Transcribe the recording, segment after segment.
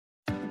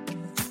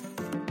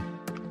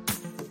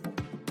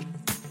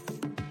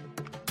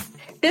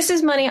This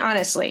is Money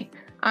Honestly.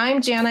 I'm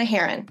Jana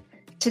Heron.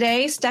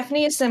 Today,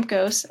 Stephanie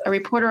Simkos, a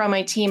reporter on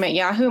my team at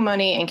Yahoo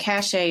Money and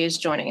Cache, is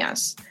joining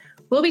us.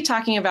 We'll be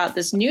talking about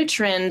this new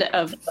trend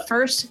of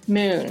first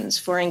moons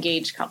for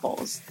engaged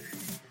couples.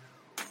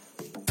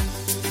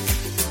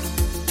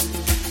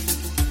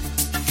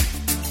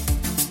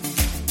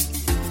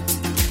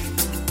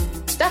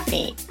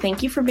 Stephanie,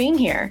 thank you for being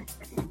here.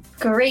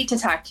 Great to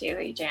talk to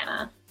you,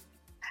 Jana.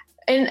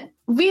 And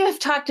we have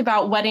talked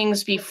about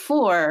weddings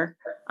before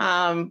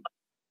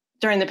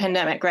during the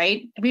pandemic,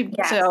 right?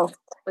 Yes, so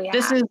we have.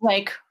 This is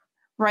like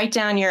right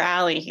down your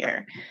alley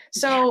here.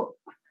 So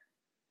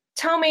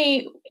Tell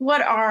me,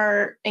 what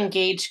are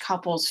engaged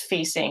couples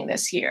facing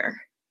this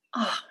year?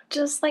 Oh,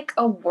 just like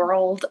a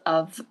world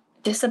of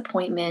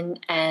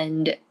disappointment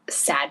and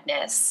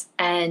sadness.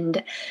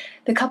 And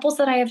the couples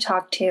that I have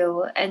talked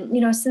to,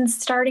 and since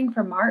starting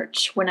from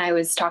March, when I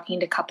was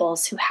talking to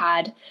couples who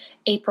had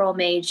April,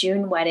 May,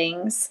 June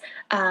weddings,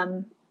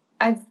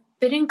 I've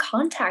been in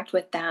contact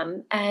with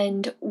them.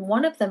 And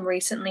one of them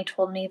recently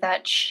told me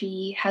that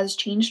she has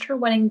changed her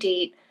wedding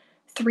date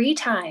 3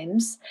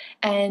 times,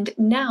 and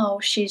now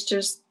she's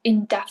just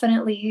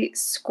indefinitely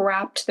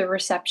scrapped the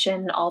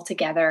reception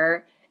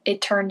altogether. It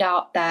turned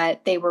out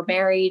that they were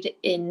married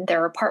in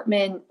their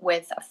apartment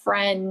with a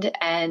friend,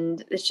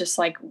 and it's just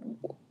like,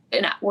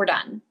 we're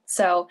done.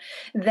 So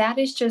that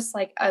is just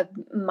like a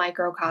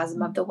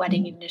microcosm of the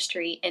wedding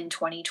industry in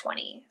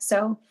 2020.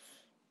 So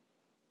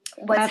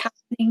what's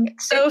happening?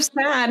 So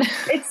sad.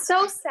 It's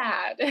so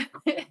sad.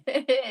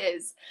 It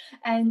is.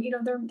 And,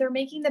 they're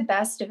making the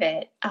best of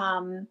it.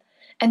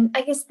 And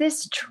I guess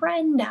this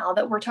trend now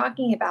that we're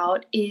talking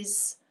about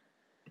is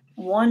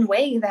one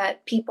way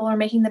that people are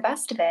making the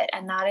best of it.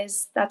 And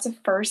that's a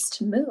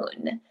first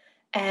moon.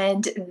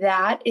 And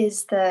that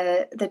is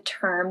the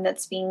term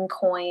that's being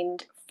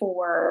coined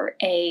for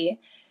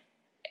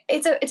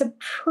it's a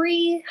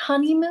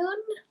pre-honeymoon,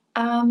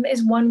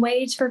 is one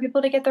way for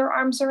people to get their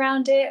arms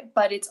around it,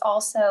 but it's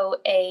also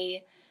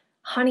a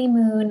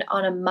honeymoon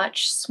on a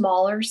much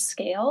smaller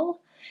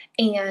scale.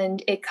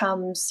 And it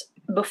comes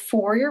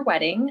before your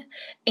wedding,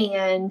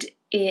 and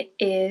it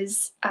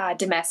is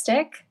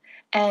domestic,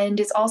 and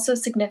it's also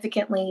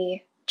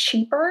significantly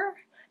cheaper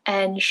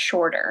and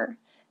shorter.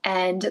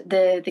 And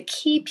the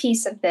key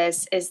piece of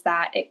this is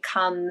that it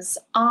comes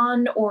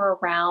on or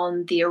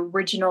around the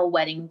original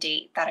wedding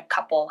date that a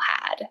couple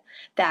had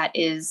that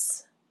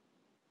is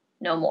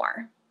no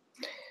more.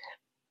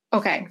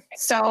 Okay,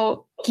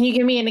 so can you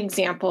give me an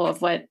example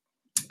of what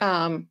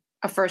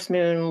a first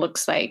moon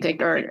looks like,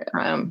 or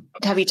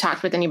have you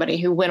talked with anybody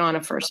who went on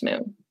a first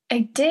moon?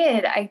 I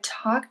did. I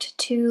talked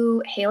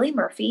to Haley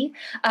Murphy.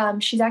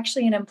 She's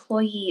actually an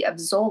employee of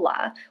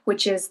Zola,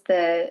 which is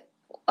the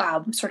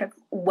sort of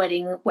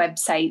wedding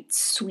website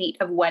suite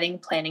of wedding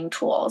planning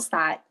tools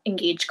that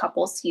engaged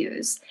couples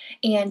use.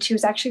 And she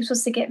was actually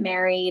supposed to get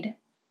married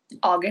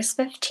August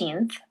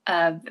 15th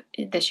of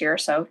this year,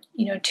 so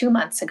 2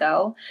 months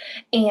ago.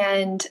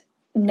 And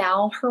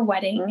now her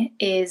wedding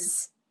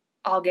is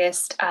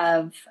August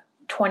of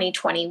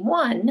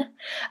 2021.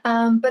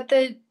 But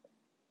the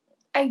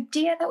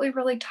idea that we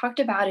really talked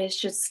about is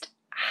just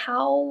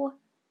how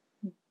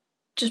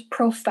just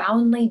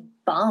profoundly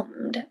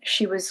bummed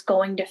she was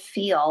going to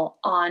feel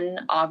on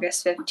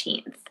August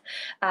 15th.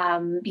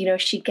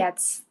 She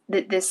gets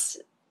that this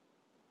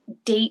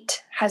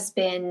date has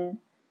been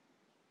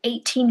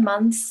 18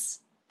 months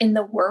in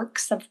the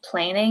works of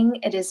planning.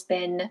 It has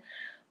been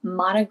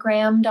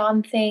monogrammed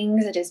on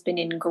things. It has been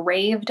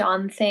engraved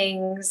on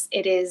things.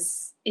 It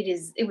was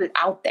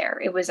out there.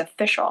 It was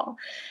official.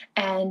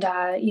 And,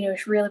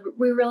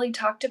 we really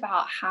talked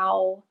about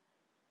how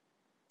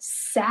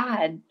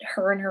sad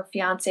her and her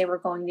fiance were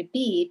going to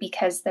be,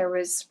 because there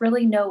was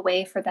really no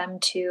way for them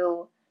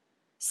to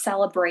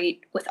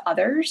celebrate with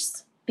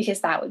others,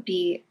 because that would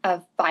be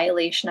a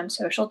violation of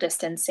social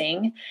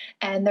distancing,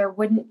 and there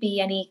wouldn't be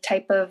any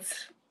type of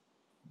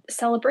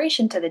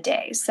celebration to the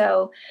day.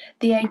 So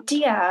the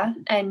idea,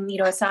 and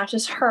it's not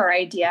just her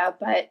idea,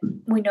 but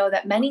we know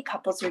that many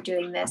couples are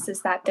doing this,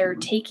 is that they're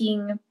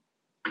taking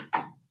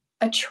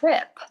a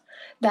trip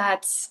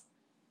that's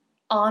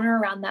on or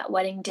around that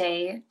wedding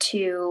day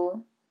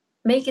to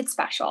make it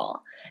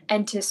special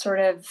and to sort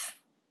of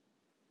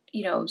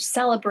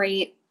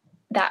celebrate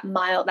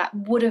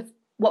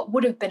what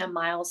would have been a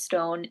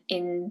milestone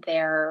in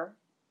their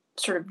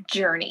sort of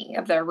journey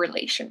of their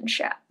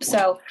relationship.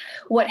 So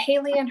what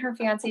Haley and her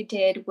fiance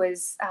did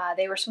was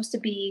they were supposed to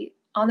be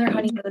on their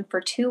honeymoon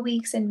for 2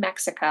 weeks in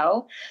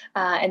Mexico,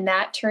 and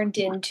that turned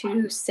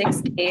into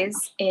 6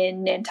 days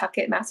in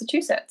Nantucket,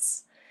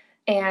 Massachusetts.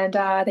 And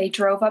they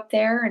drove up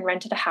there and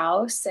rented a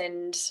house,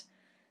 and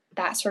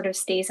that sort of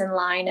stays in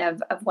line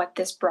of what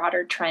this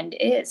broader trend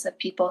is, of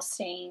people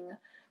staying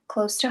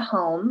close to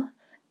home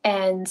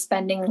and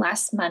spending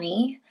less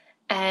money.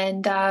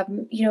 And,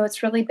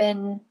 it's really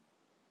been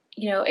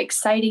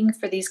exciting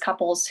for these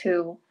couples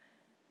who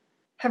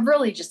have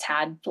really just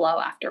had blow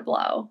after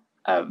blow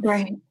of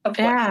what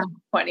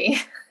 2020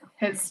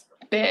 has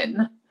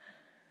been.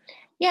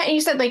 Yeah, and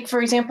you said,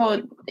 for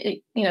example,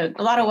 a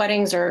lot of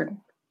weddings are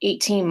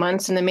 18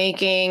 months in the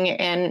making,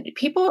 and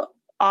people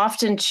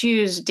often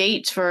choose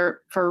dates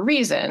for a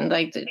reason.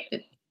 Like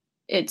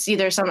it's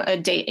either a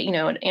date,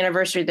 an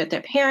anniversary that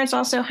their parents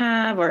also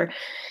have, or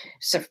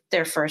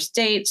their first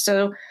date.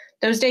 So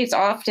those dates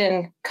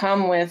often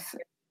come with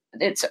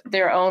it's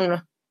their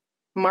own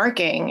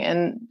marking,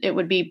 and it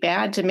would be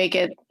bad to make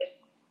it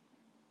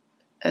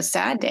a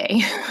sad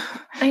day.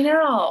 I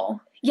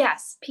know.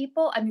 Yes,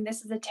 people, I mean,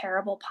 this is a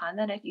terrible pun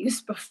that I've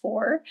used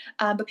before,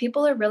 but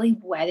people are really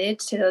wedded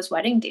to those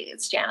wedding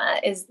dates,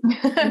 Jana,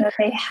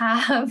 they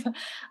have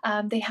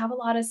a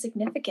lot of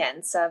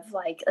significance of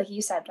like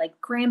you said,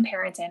 like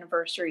grandparents'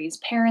 anniversaries,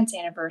 parents'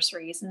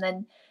 anniversaries, and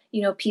then,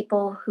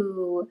 people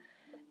who,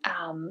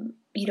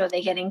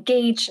 they get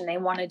engaged and they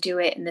want to do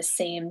it in the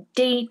same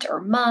date or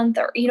month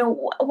or,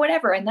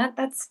 whatever. And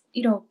that's,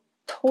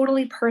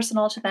 totally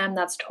personal to them.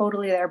 That's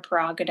totally their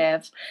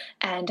prerogative.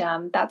 And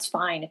that's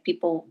fine if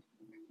people,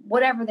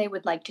 whatever they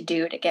would like to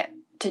do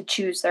to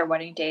choose their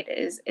wedding date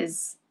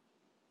is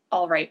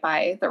all right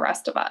by the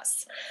rest of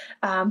us.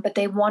 But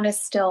they want to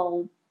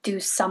still do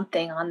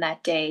something on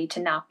that day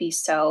to not be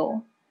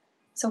so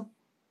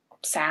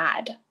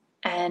sad.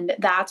 And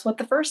that's what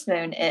the first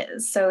moon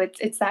is. So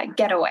it's that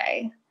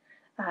getaway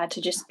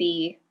to just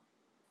be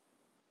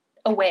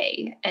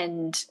away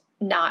and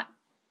not,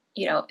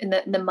 in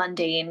the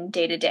mundane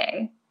day to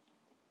day.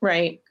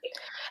 Right.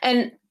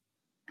 And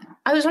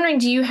I was wondering,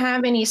 do you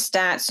have any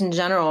stats in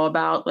general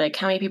about like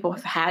how many people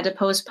have had to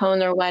postpone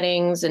their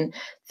weddings and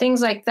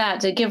things like that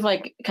to give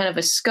like kind of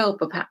a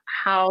scope of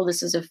how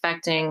this is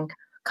affecting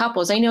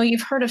couples? I know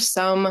you've heard of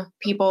some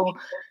people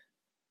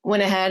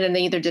went ahead and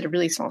they either did a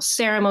really small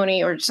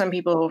ceremony, or some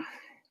people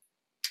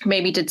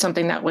maybe did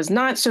something that was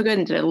not so good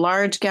and did a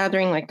large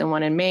gathering like the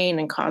one in Maine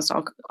and caused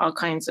all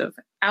kinds of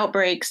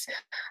outbreaks.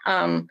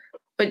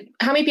 But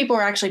how many people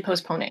are actually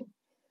postponing?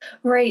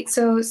 Right.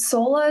 So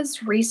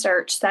SOLA's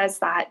research says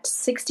that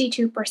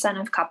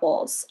 62% of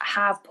couples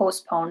have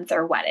postponed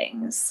their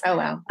weddings. Oh,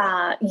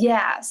 wow.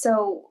 Yeah.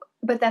 So,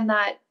 but then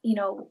that,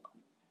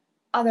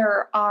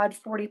 other odd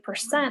 40%,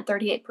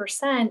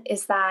 38%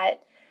 is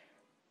that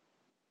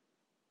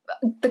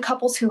the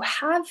couples who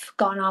have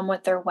gone on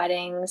with their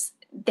weddings,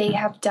 they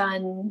have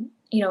done,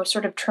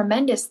 sort of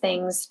tremendous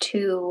things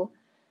to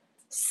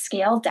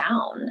scale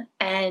down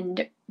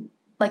and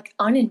like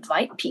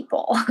uninvite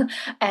people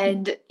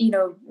and,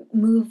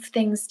 move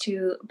things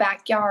to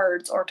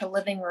backyards or to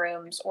living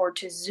rooms or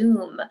to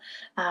Zoom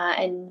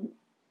and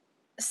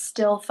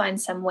still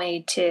find some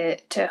way to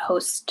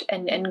host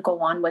and go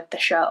on with the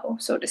show,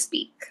 so to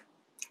speak.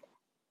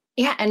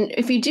 Yeah. And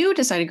if you do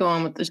decide to go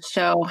on with the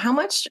show, how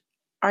much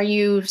are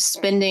you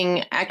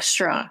spending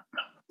extra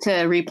to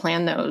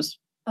replan those?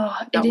 Oh,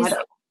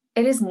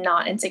 it is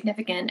not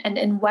insignificant.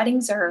 And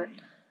weddings are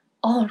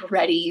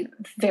already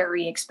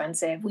very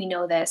expensive. We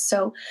know this.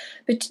 So,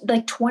 but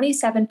like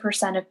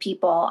 27% of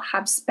people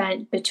have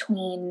spent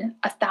between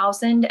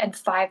 $1,000 and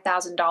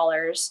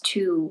 $5,000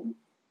 to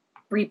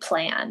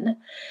replan.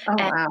 Oh,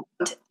 wow.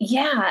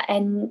 Yeah.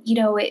 And,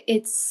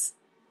 it's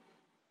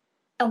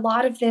a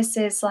lot of this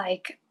is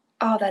like,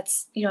 oh,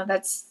 that's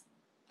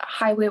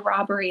highway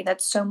robbery.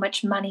 That's so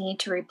much money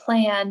to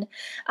replan.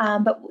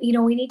 But,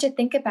 we need to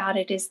think about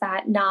it is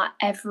that not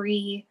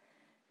every,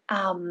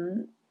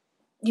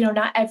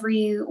 not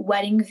every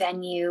wedding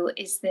venue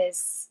is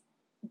this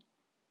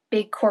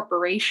big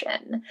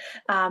corporation.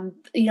 A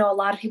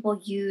lot of people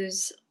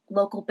use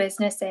local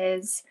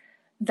businesses,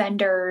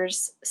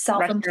 vendors,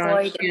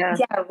 self-employed,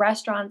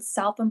 restaurants,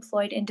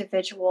 self-employed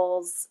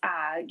individuals,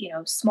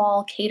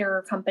 small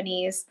caterer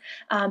companies.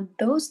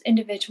 Those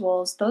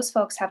individuals, those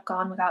folks have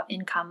gone without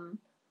income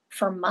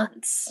for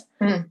months.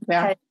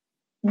 Yeah.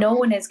 No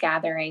one is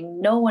gathering,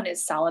 no one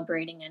is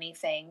celebrating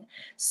anything.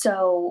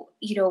 So,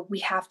 we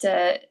have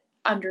to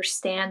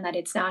understand that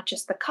it's not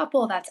just the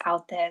couple that's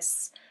out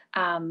this,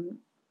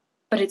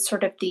 but it's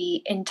sort of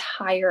the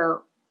entire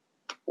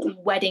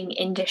wedding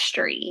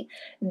industry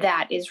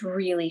that is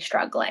really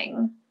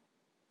struggling.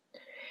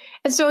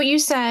 And so you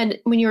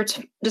said when you were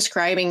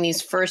describing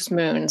these first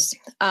moons,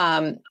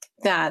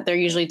 that they're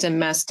usually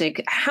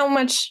domestic. How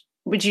much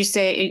would you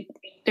say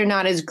they're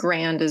not as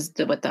grand as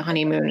what the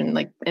honeymoon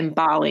in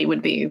Bali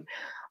would be?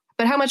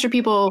 But how much are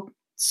people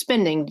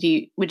spending,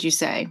 would you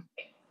say?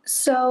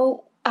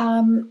 So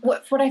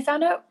what I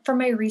found out from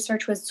my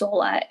research with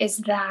Zola is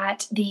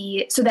that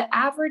the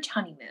average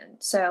honeymoon,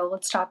 so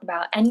let's talk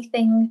about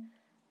anything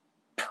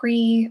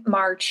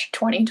pre-March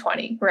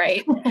 2020,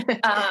 right?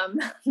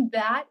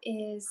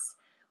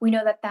 We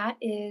know that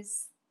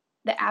is,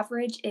 the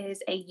average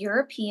is a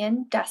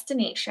European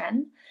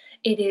destination.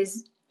 It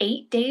is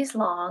 8 days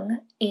long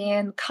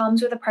and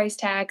comes with a price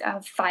tag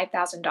of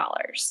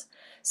 $5,000.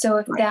 So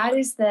if that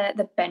is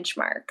the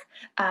benchmark,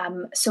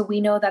 so we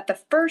know that the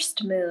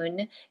first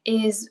moon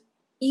is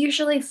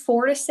usually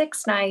 4 to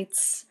 6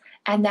 nights,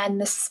 and then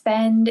the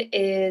spend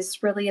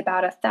is really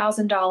about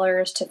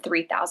 $1,000 to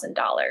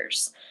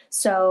 $3,000.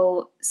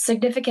 So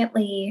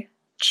significantly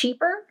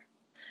cheaper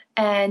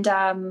and,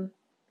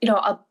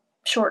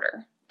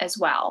 shorter as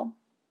well.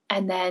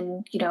 And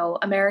then,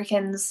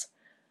 Americans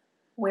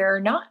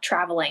we're not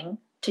traveling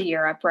to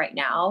Europe right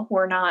now.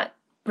 We're not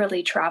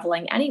really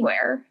traveling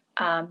anywhere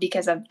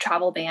because of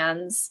travel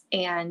bans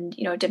and,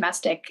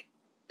 domestic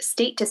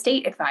state to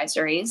state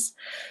advisories.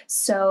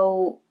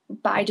 So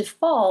by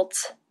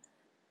default,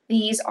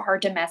 these are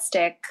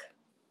domestic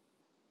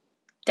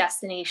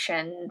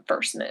destination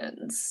first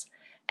moons,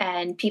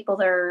 and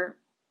people are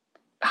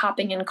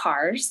hopping in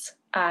cars.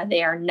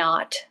 They are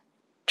not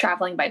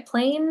traveling by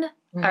plane.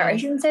 Or I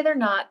shouldn't say they're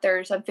not.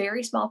 There's a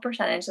very small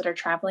percentage that are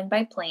traveling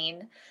by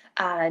plane.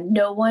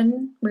 No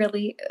one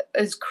really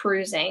is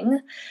cruising,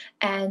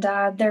 and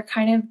they're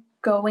kind of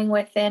going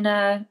within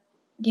a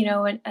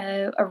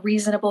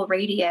reasonable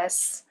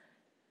radius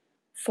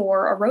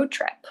for a road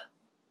trip.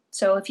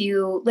 So if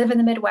you live in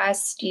the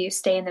Midwest, you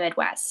stay in the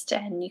Midwest,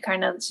 and you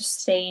kind of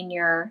just stay in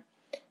your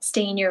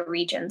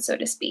region, so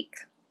to speak.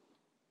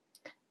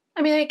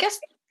 I mean, I guess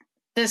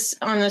this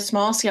on the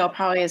small scale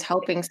probably is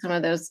helping some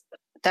of those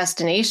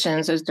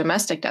destinations, those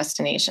domestic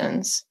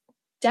destinations.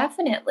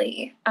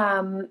 Definitely.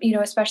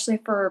 Especially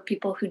for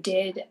people who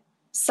did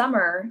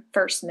summer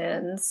first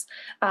moons,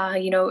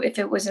 if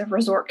it was a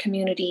resort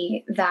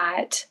community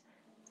that,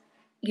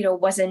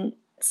 wasn't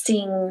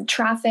seeing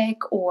traffic,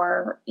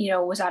 or,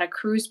 was at a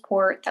cruise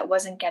port that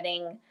wasn't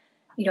getting,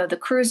 the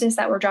cruises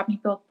that were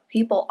dropping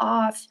people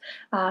off,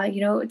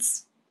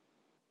 it's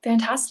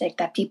fantastic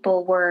that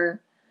people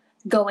were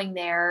going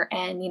there.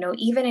 And,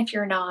 even if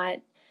you're not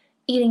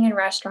eating in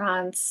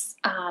restaurants,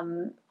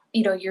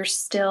 you're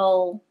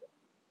still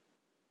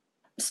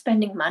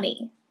spending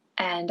money.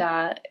 And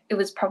it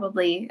was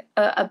probably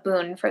a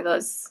boon for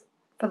those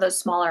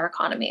smaller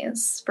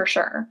economies, for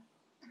sure.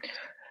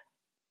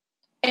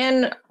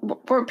 And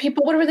were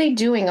people, what were they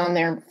doing on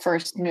their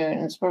first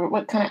moons?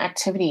 What kind of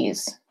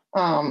activities?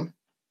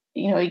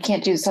 You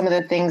can't do some of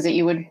the things that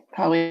you would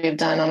probably have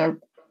done on a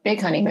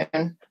big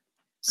honeymoon.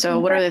 So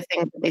what are the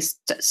things that they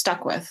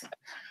stuck with?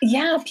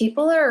 Yeah,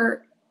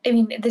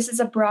 this is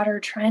a broader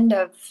trend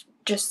of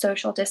just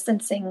social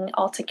distancing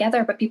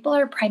altogether, but people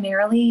are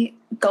primarily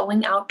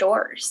going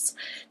outdoors.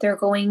 They're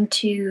going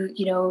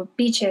to,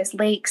 beaches,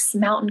 lakes,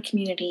 mountain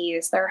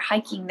communities. They're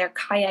hiking, they're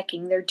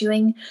kayaking, they're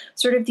doing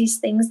sort of these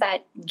things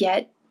that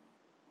get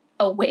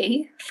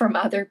away from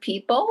other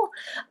people.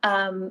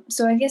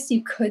 So I guess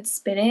you could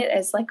spin it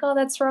as like, oh,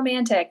 that's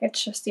romantic.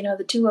 It's just,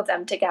 the two of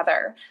them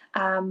together.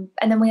 And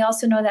then we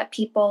also know that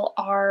people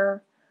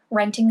are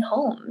renting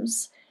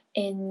homes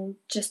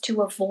just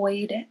to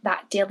avoid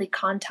that daily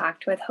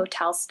contact with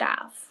hotel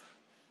staff.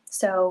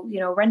 So,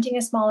 renting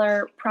a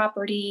smaller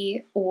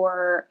property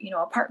or,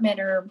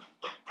 apartment or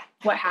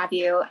what have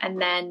you,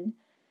 and then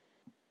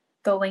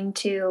going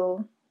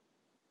to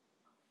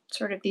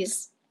sort of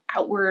these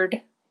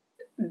outward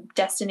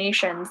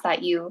destinations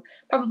that you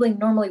probably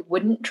normally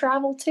wouldn't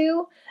travel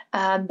to,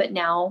 but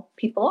now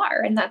people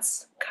are. And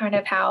that's kind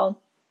of how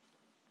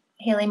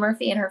Hayley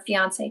Murphy and her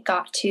fiance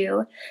got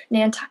to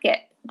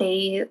Nantucket.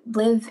 They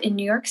live in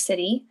New York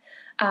City.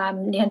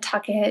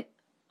 Nantucket,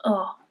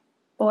 oh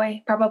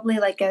boy, probably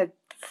like a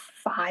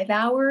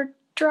 5-hour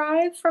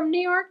drive from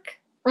New York.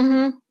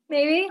 Mm-hmm.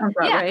 Maybe. Yeah,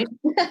 right.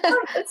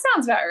 It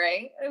sounds about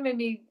right.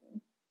 Maybe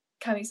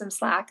cut me some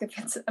slack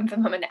if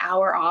I'm an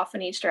hour off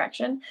in each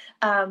direction.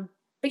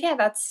 But yeah,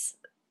 that's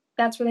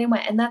where they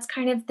went, and that's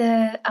kind of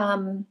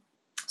the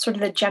sort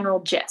of the general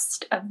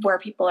gist of where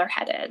people are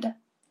headed.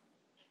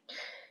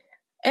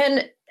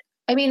 And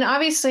I mean,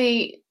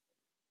 obviously,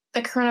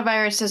 the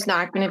coronavirus is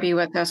not going to be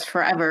with us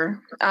forever.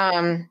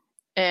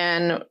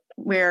 And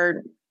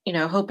we're,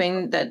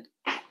 hoping that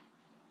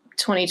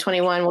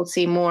 2021 will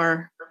see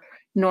more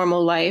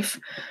normal life.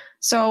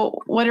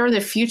 So what are the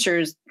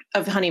futures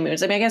of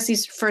honeymoons? I mean, I guess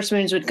these first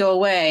moons would go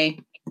away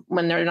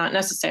when they're not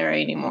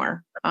necessary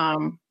anymore.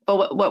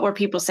 But what were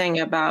people saying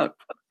about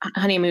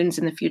honeymoons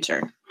in the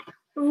future?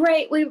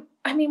 Right. We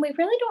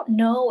really don't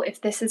know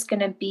if this is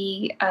going to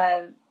be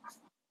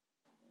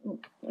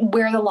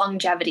where the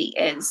longevity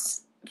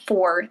is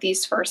for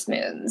these first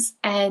moons.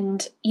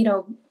 And,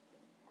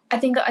 I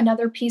think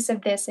another piece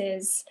of this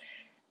is,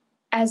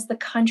 as the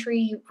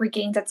country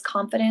regains its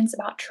confidence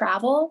about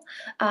travel,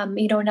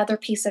 another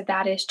piece of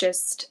that is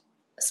just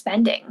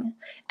spending.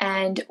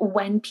 And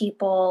when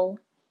people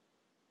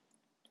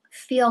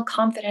feel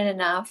confident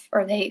enough,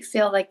 or they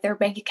feel like their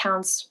bank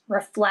accounts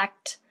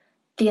reflect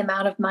the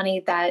amount of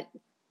money that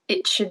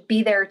it should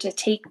be there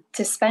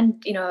to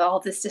spend, all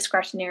this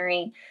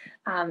discretionary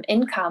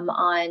income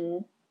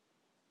on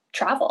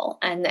travel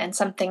and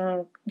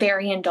something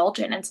very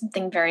indulgent and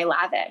something very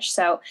lavish.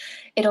 So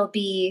it'll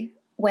be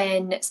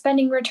when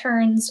spending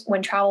returns,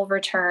 when travel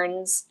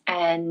returns,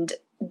 and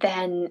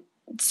then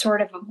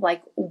sort of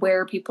like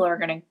where people are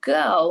going to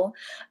go.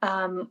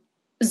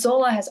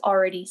 Zola has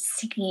already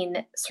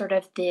seen sort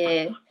of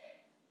the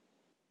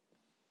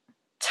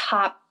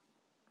top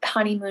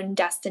honeymoon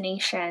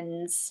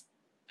destinations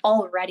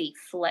already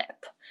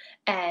flip.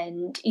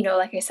 And,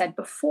 like I said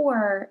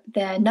before,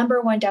 the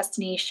number one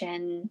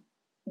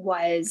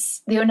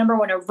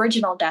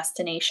original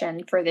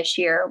destination for this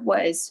year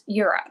was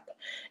Europe.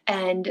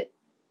 And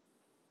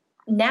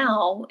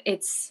now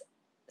it's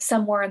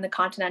somewhere in the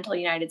continental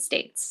United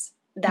States.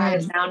 That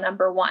is now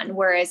number one.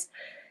 Whereas,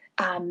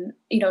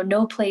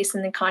 no place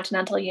in the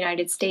continental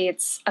United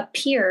States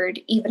appeared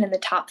even in the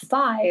top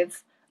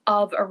 5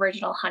 of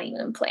original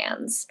honeymoon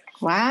plans.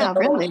 Wow,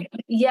 really?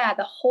 Yeah,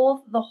 the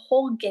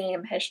whole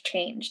game has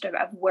changed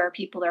of where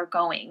people are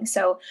going.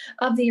 So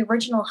of the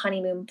original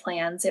honeymoon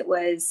plans, it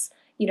was,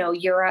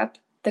 Europe,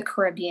 the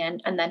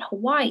Caribbean, and then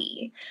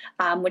Hawaii,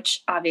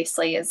 which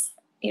obviously is,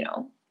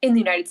 in the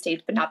United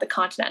States, but not the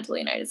continental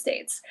United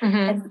States.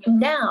 And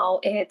now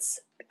it's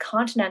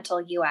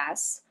continental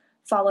US,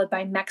 followed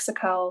by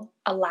Mexico,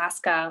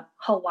 Alaska,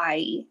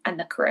 Hawaii, and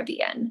the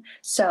Caribbean.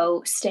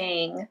 So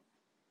staying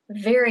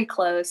very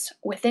close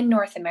within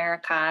North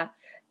America,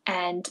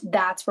 and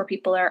that's where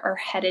people are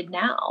headed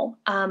now.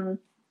 When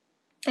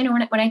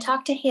I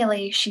talked to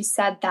Haley, she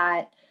said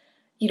that,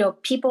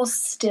 people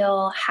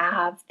still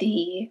have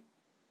the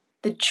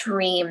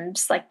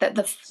dreams, like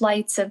the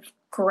flights of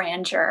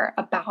grandeur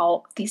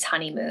about these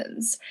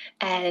honeymoons.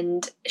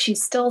 And she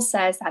still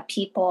says that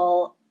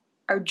people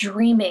are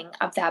dreaming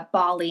of that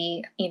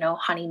Bali,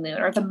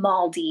 honeymoon, or the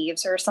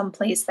Maldives, or some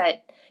place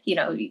that,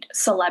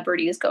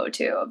 celebrities go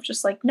to. Of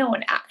just like, no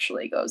one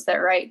actually goes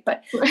there, right?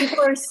 But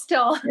people are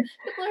still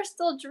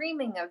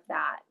dreaming of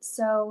that.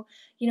 So,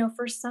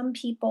 for some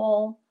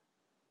people,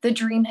 the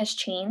dream has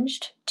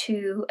changed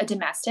to a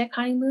domestic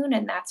honeymoon,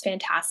 and that's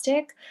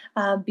fantastic.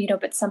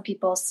 But some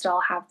people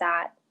still have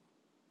that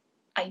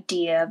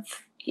idea of,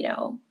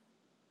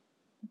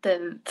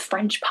 the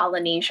French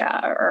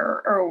Polynesia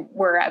or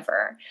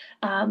wherever.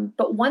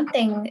 But one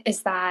thing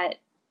is that,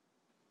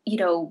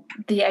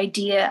 the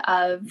idea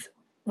of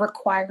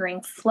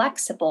requiring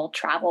flexible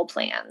travel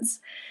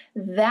plans,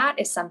 that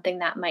is something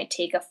that might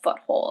take a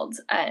foothold,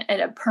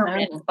 and a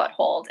permanent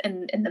foothold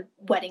in the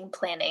wedding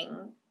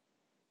planning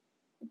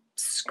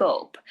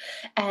scope.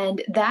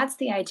 And that's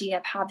the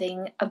idea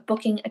of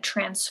booking a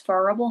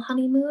transferable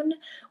honeymoon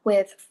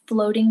with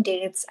floating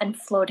dates and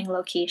floating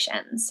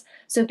locations.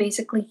 So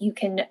basically you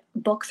can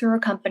book through a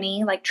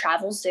company like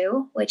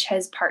Travelzoo, which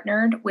has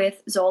partnered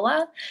with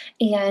Zola,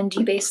 and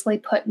you basically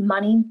put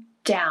money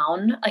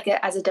down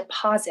as a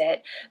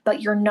deposit,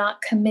 but you're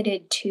not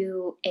committed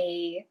to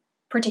a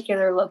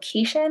particular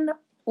location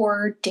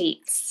or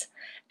dates.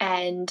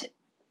 And,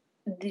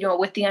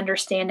 with the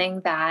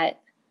understanding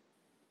that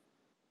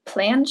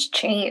plans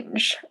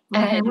change,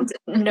 and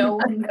no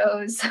one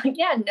knows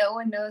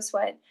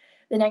what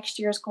the next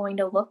year is going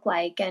to look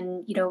like.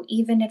 And,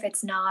 even if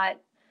it's not,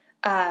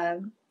 a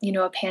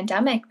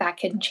pandemic that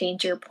can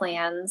change your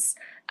plans,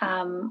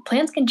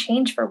 plans can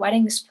change for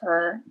weddings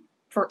for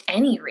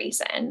any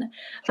reason.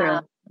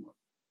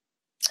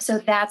 So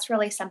that's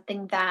really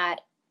something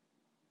that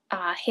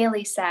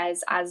Haley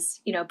says,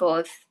 as,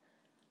 both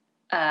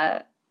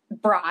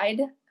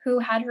bride who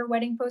had her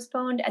wedding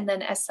postponed, and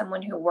then as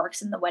someone who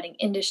works in the wedding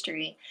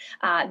industry,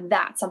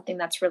 that's something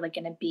that's really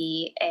going to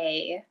be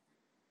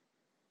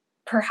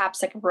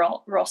perhaps like a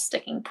real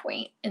sticking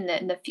point in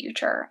the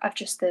future, of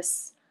just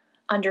this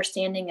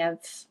understanding of,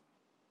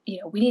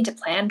 we need to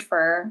plan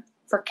for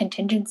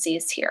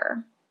contingencies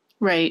here.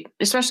 Right.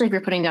 Especially if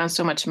you're putting down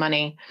so much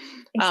money.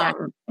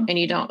 Exactly. And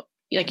you don't,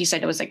 like you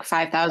said, it was like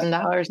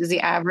 $5,000 is the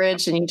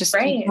average, and you just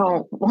Right. you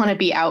don't want to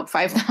be out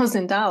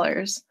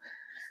 $5,000.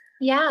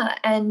 Yeah.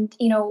 And,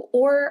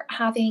 or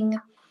having,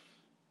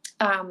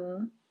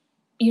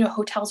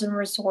 hotels and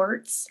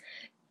resorts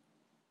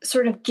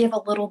sort of give a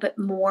little bit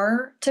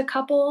more to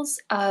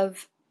couples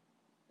of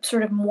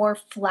sort of more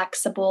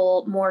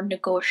flexible, more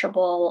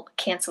negotiable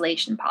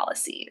cancellation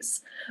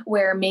policies,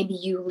 where maybe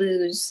you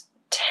lose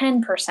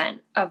 10%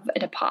 of a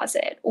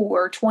deposit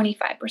or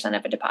 25%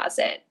 of a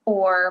deposit,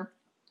 or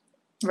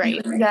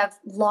Right. you have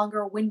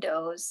longer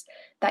windows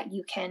that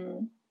you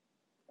can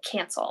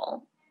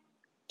cancel.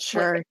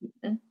 Sure.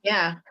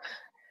 Yeah.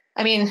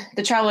 I mean,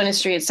 the travel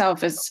industry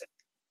itself is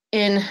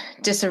in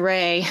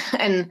disarray,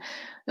 and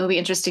it'll be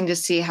interesting to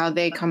see how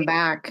they come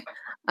back.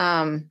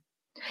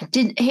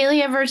 Did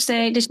Haley ever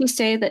did she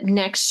say that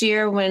next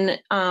year when,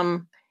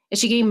 is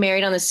she getting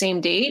married on the same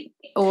date,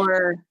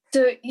 or?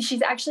 So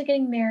she's actually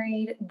getting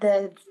married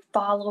the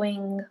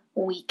following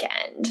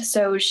weekend.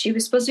 So she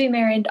was supposed to be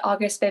married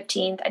August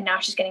 15th, and now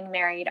she's getting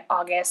married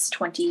August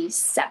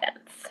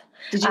 27th.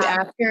 Did you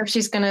ask her if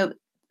she's going to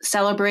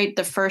celebrate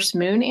the first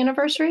moon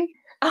anniversary?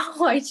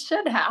 Oh, I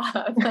should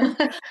have.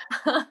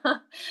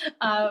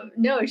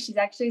 No, she's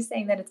actually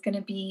saying that it's going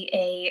to be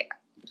a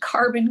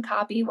carbon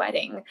copy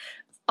wedding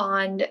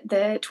on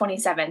the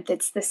 27th.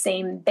 It's the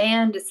same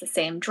band, it's the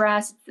same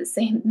dress, it's the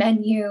same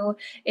menu.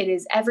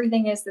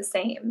 Everything is the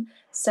same.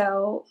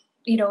 So,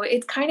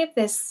 it's kind of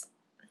this,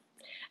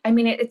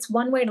 it's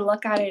one way to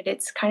look at it.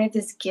 It's kind of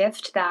this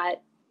gift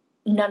that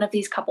none of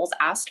these couples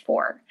asked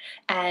for.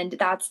 And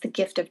that's the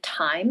gift of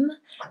time.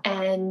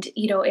 And,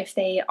 if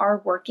they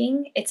are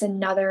working, it's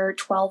another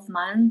 12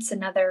 months,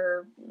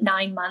 another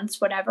 9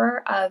 months,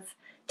 whatever, of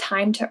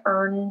time to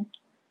earn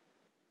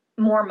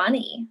more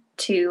money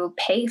to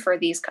pay for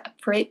these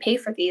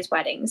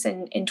weddings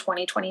in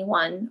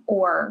 2021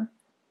 or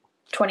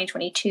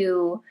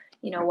 2022,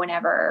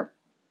 whenever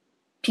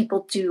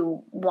people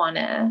do want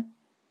to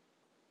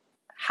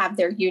have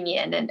their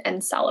union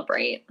and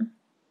celebrate.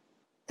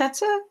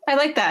 I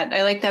like that.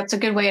 That's a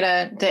good way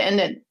to end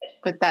it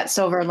with that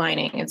silver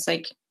lining. It's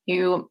like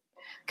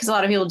because a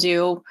lot of people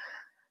do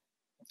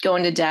go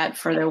into debt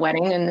for their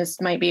wedding, and this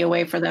might be a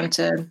way for them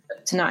to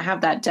not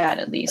have that debt,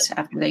 at least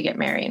after they get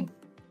married.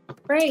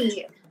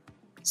 Great.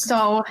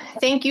 So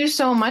thank you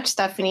so much,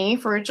 Stephanie,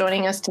 for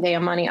joining us today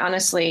on Money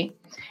Honestly.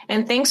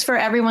 And thanks for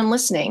everyone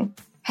listening.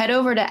 Head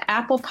over to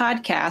Apple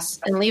Podcasts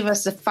and leave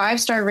us a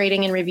 5-star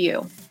rating and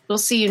review. We'll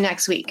see you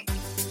next week.